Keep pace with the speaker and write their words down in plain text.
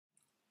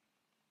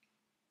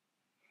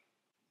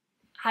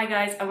Hi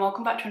guys, and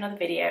welcome back to another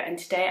video, and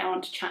today I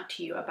want to chat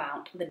to you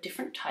about the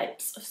different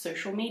types of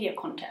social media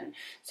content.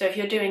 So if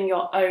you're doing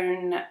your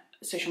own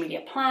social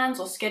media plans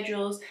or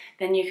schedules,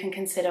 then you can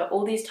consider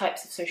all these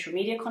types of social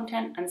media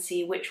content and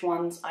see which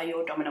ones are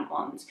your dominant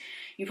ones.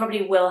 You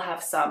probably will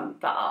have some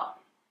that are.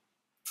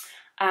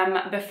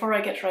 Before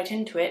I get right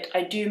into it,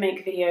 I do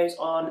make videos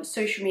on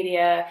social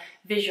media,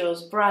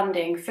 visuals,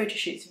 branding, photo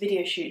shoots,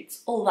 video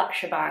shoots, all that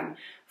shebang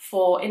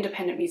for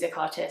independent music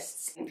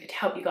artists to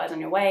help you guys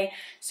on your way.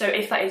 So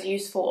if that is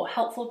useful or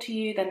helpful to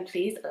you, then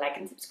please like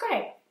and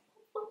subscribe.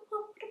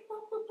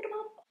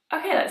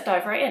 Okay, let's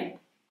dive right in.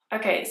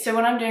 Okay, so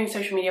when I'm doing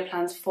social media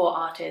plans for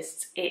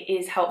artists, it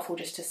is helpful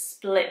just to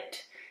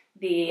split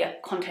the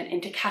content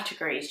into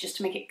categories just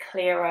to make it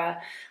clearer.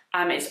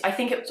 I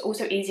think it's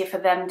also easier for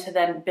them to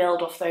then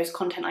build off those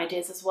content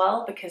ideas as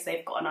well, because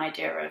they've got an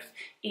idea of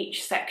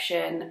each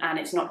section and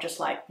it's not just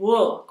like,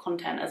 whoa,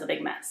 content as a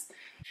big mess.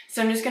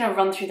 So I'm just going to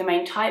run through the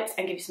main types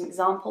and give you some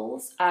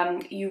examples.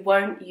 You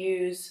won't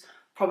use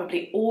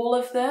probably all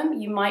of them.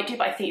 You might do,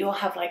 but I think you'll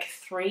have like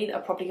 3 that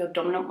are probably your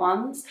dominant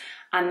ones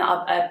and that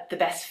are the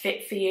best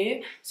fit for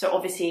you. So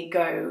obviously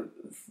go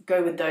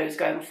with those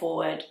going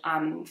forward.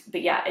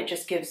 But yeah, it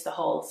just gives the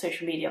whole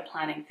social media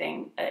planning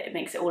thing, it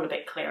makes it all a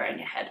bit clearer in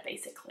your head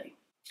basically.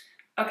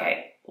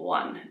 Okay,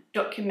 1,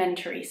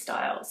 documentary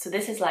style. So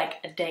this is like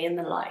a day in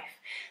the life.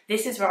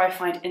 This is where I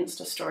find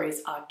Insta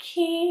stories are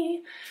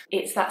key.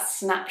 It's that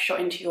snapshot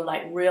into your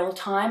like real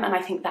time, and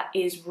I think that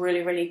is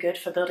really, really good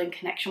for building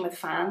connection with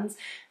fans.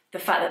 The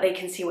fact that they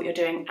can see what you're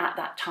doing at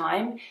that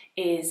time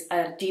is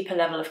a deeper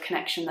level of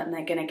connection than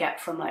they're gonna get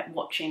from like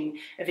watching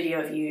a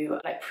video of you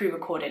like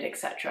pre-recorded,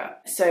 etc.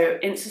 So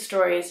Insta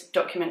stories,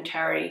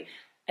 documentary,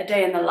 a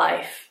day in the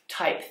life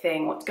type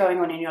thing, what's going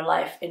on in your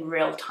life in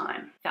real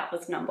time. That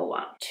was number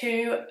 1.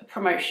 2,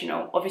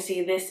 promotional.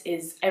 Obviously this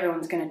is,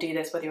 everyone's going to do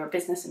this, whether you're a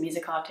business, a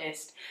music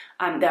artist,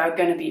 there are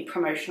going to be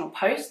promotional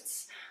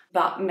posts,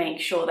 but make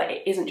sure that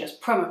it isn't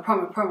just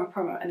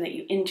promo, and that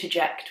you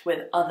interject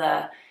with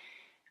other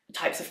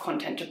types of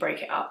content to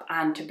break it up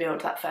and to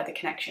build that further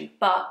connection.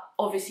 But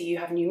obviously you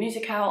have new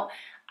music out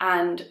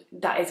and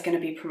that is going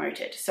to be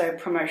promoted, so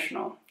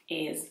promotional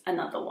is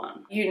another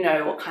one. You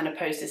know what kind of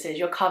post this is,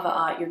 your cover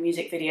art, your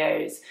music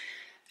videos,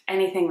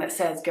 anything that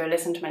says go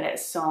listen to my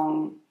latest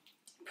song,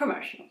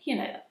 promotional, you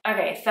know that.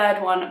 Okay,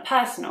 3rd one,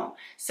 personal.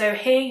 So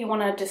here you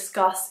want to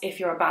discuss if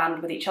you're a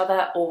band with each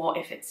other or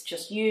if it's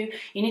just you.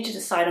 You need to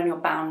decide on your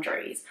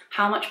boundaries.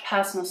 How much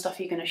personal stuff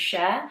you're going to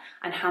share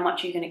and how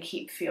much you're going to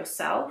keep for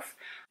yourself.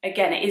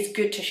 Again, it is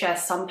good to share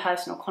some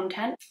personal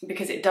content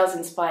because it does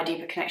inspire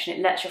deeper connection.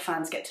 It lets your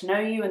fans get to know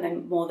you, and the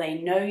more they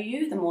know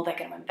you, the more they're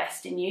going to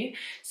invest in you.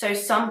 So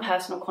some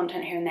personal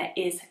content here and there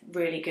is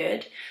really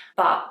good,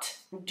 but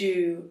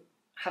do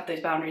have those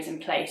boundaries in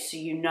place so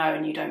you know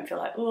and you don't feel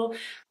like, oh,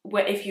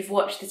 if you've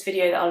watched this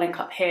video that I'll link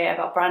up here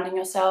about branding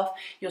yourself,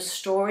 your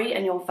story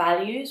and your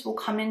values will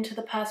come into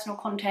the personal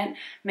content.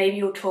 Maybe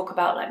you'll talk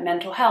about like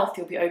mental health,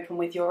 you'll be open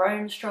with your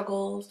own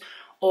struggles,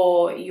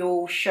 or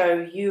you'll show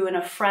you and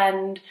a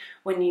friend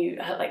when you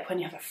have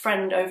a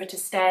friend over to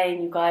stay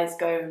and you guys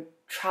go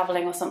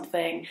traveling or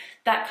something,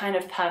 that kind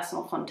of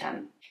personal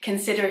content.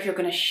 Consider if you're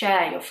going to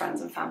share your friends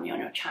and family on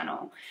your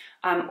channel.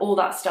 All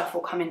that stuff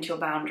will come into your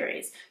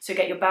boundaries. So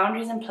get your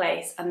boundaries in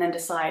place and then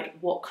decide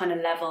what kind of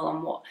level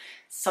and what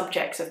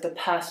subjects of the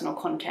personal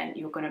content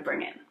you're going to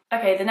bring in.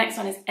 Okay, the next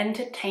one is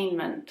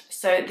entertainment.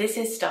 So this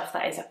is stuff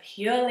that is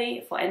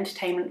purely for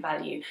entertainment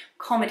value.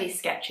 Comedy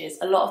sketches,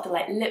 a lot of the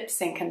like lip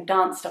sync and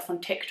dance stuff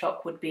on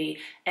TikTok would be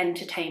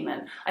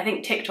entertainment. I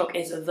think TikTok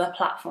is the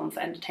platform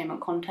for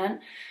entertainment content.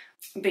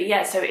 But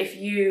yeah, so if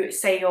you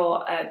say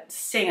you're a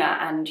singer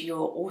and you've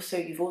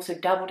also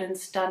dabbled in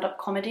stand-up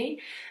comedy,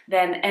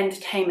 then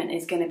entertainment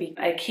is going to be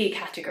a key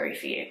category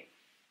for you.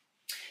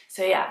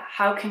 So yeah,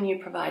 how can you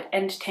provide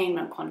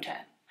entertainment content?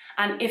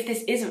 And if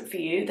this isn't for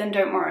you, then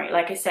don't worry.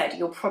 Like I said,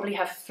 you'll probably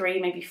have 3,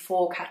 maybe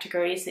 4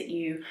 categories that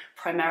you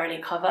primarily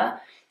cover.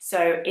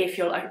 So if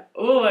you're like,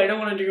 oh, I'm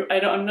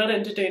not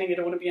entertaining, I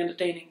don't want to be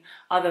entertaining,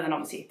 other than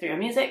obviously through your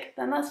music,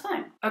 then that's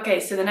fine.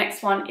 Okay, so the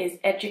next one is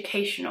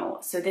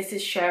educational. So this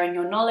is sharing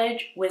your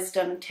knowledge,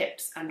 wisdom,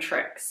 tips, and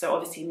tricks. So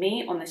obviously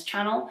me on this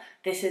channel,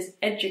 this is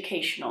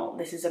educational.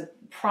 This is a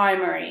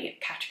primary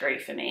category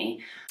for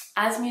me.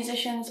 As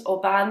musicians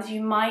or bands,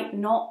 you might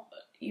not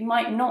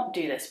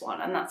do this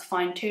one, and that's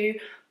fine too.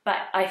 But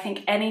I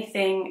think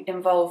anything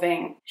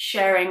involving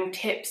sharing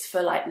tips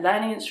for like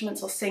learning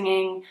instruments or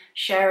singing,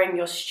 sharing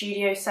your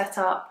studio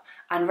setup,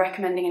 and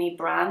recommending any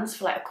brands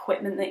for like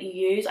equipment that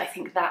you use, I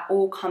think that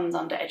all comes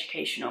under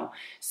educational.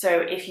 So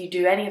if you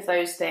do any of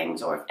those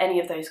things, or if any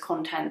of those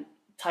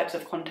types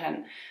of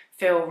content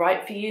feel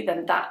right for you,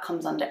 then that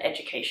comes under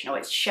educational.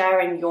 It's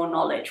sharing your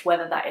knowledge,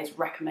 whether that is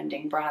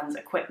recommending brands,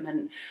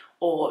 equipment,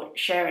 or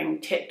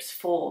sharing tips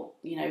for,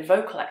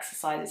 vocal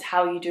exercises,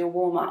 how you do a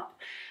warm-up,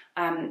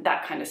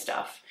 that kind of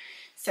stuff.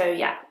 So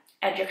yeah,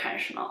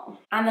 educational.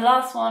 And the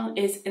last one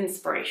is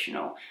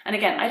inspirational. And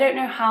again, I don't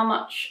know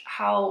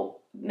how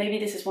maybe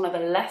this is one of the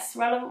less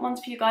relevant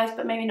ones for you guys,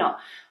 but maybe not.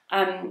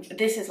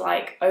 This is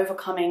like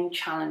overcoming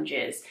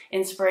challenges,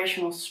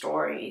 inspirational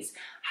stories,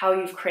 how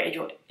you've created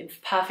your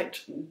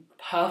perfect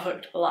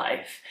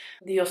life.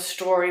 Your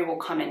story will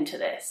come into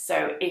this.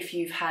 So if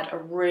you've had a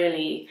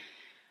really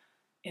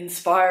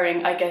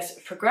inspiring, I guess,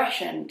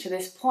 progression to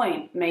this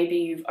point, maybe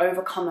you've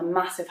overcome a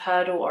massive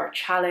hurdle or a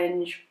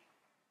challenge,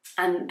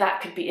 and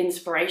that could be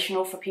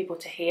inspirational for people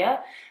to hear,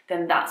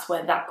 then that's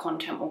where that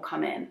content will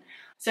come in.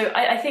 So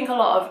I think a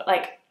lot of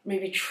like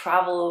maybe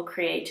travel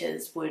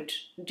creators would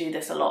do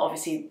this a lot,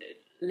 obviously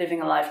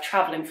living a life,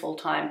 traveling full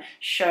time,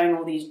 showing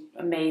all these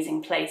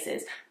amazing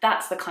places.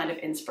 That's the kind of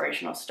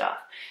inspirational stuff.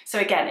 So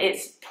again,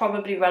 it's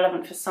probably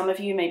relevant for some of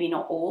you, maybe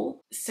not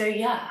all. So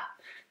yeah,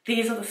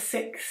 these are the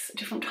 6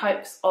 different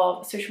types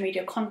of social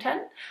media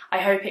content. I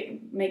hope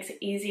it makes it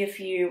easier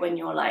for you when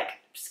you're like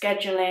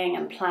scheduling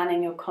and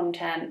planning your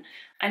content.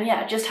 And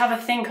yeah, just have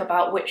a think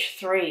about which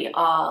 3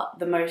 are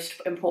the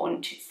most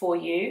important for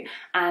you,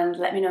 and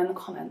let me know in the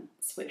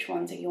comments which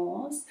ones are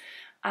yours.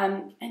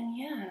 And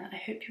yeah, I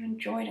hope you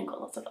enjoyed and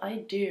got lots of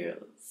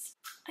ideas.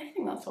 I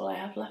think that's all I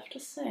have left to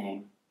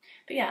say.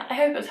 But yeah, I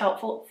hope it was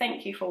helpful.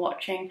 Thank you for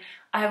watching.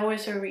 I have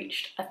also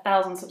reached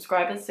 1,000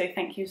 subscribers, so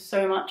thank you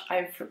so much.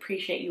 I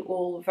appreciate you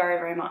all very,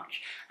 very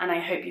much, and I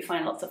hope you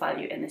find lots of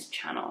value in this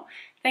channel.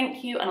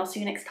 Thank you, and I'll see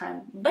you next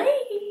time.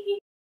 Bye!